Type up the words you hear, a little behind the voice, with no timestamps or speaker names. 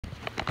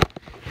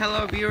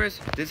Hello viewers,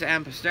 this is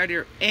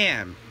Amperstarter,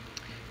 and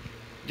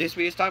this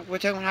video is talking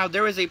about how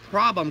there is a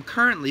problem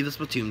currently with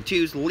Splatoon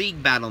 2's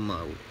League Battle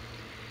mode.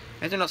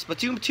 As you know,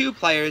 Splatoon 2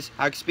 players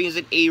are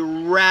experiencing a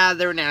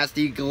rather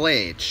nasty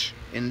glitch,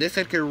 and this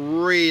could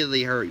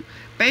really hurt you.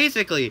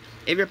 Basically,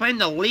 if you're playing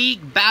the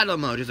League Battle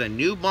mode, which is a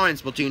new mod in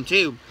Splatoon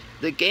 2,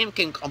 the game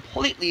can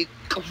completely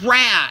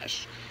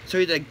crash.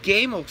 So the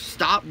game will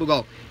stop, will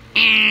go,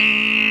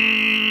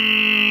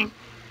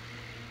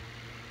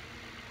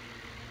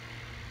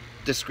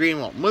 the screen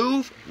won't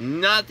move,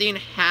 nothing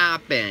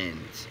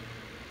happens.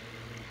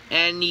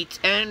 And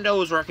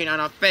Nintendo is working on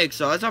a fix,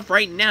 so as of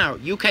right now,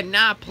 you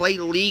cannot play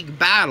League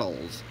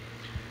Battles.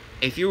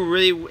 If you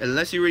really,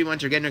 unless you really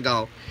want your game to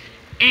go,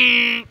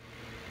 and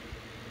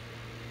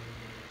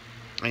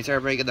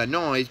start making the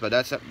noise, but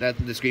that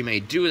the screen may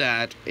do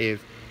that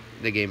if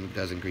the game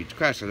doesn't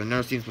crash. So I've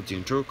never seen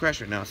Splatoon 2 crash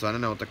right now, so I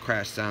don't know what the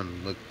crash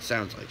sounds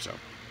like. So,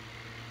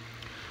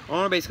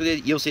 or basically,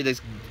 you'll see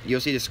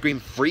the screen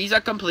freeze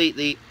up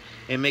completely,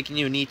 and making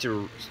you need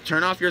to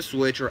turn off your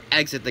Switch or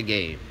exit the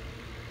game.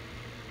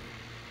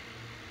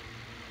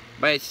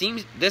 But it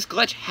seems this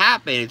glitch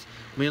happens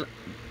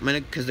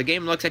because the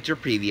game looks at your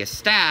previous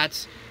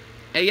stats,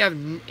 and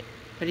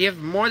you have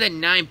more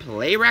than 9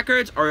 play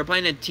records, or you're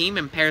playing a team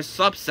and pair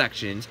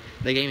subsections.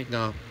 The game can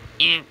go,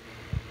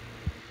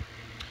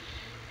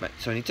 But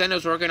so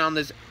Nintendo's working on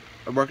this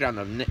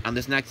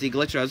next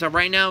glitch. As of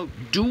right now,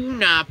 do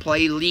not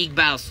play League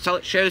Battles.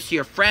 Share this to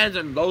your friends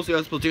and those who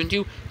have Splatoon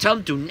 2. Tell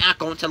them do not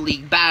go into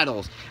League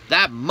Battles.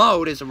 That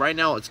mode is right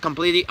now, it's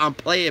completely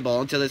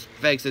unplayable until the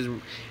fix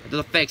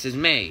is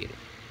made.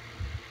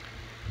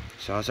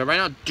 So right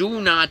now, do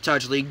not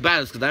touch League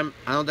Battles, because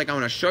I don't think I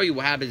want to show you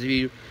what happens if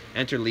you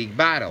enter League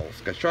Battles.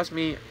 Because trust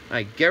me,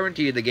 I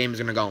guarantee you the game is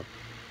gonna go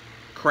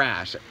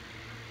crash.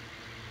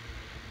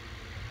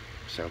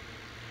 So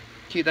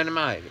keep that in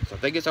mind. So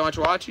thank you so much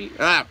for watching.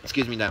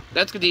 Excuse me now.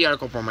 Let's get the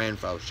article for my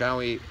info, shall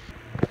we?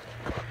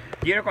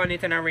 The article on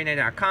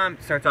NintendoArena.com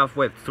starts off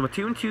with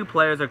Splatoon 2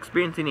 players are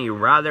experiencing a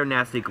rather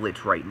nasty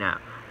glitch right now.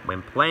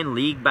 When playing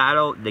League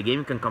Battle, the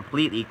game can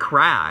completely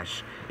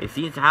crash. It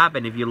seems to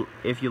happen if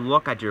you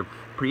look at your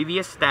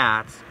previous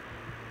stats.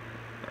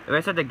 If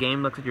I said the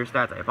game looks at your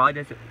stats, I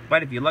apologize.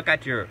 But if you look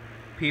at your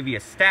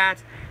previous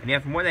stats and you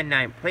have more than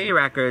 9 play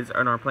records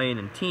and are playing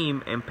in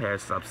team and pair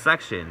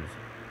subsections,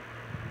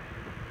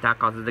 that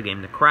causes the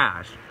game to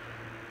crash.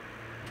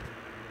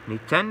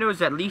 Nintendo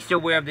is at least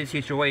aware of this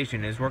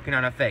situation and is working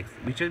on a fix.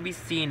 We should be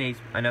seeing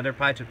another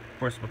patch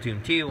for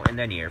Splatoon 2 in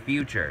the near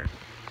future.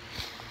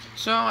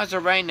 So as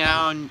of right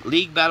now,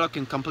 League Battle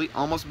can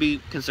almost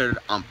be considered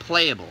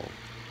unplayable.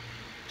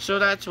 So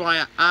that's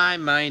why I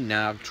might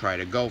now try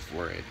to go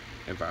for it.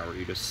 If I were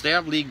you, to stay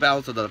off League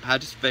Battle so that the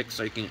patch is fixed,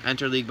 so you can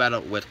enter League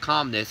Battle with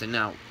calmness, and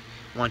now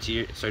so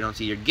you don't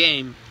see your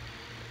game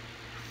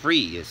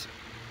freeze.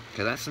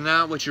 Because that's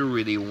not what you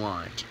really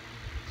want.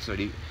 So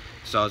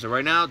as of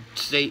right now,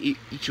 you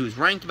choose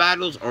ranked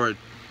battles or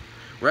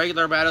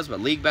regular battles, but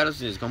League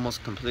Battles is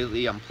almost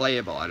completely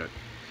unplayable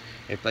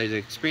if players are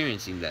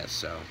experiencing this.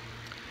 So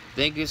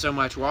thank you so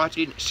much for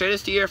watching. Share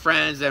this to your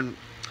friends and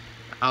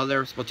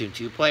other Splatoon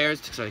 2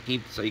 players so you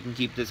can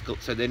keep this,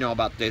 so they know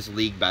about this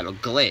League Battle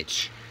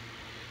glitch.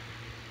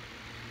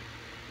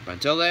 But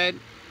until then,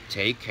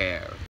 take care.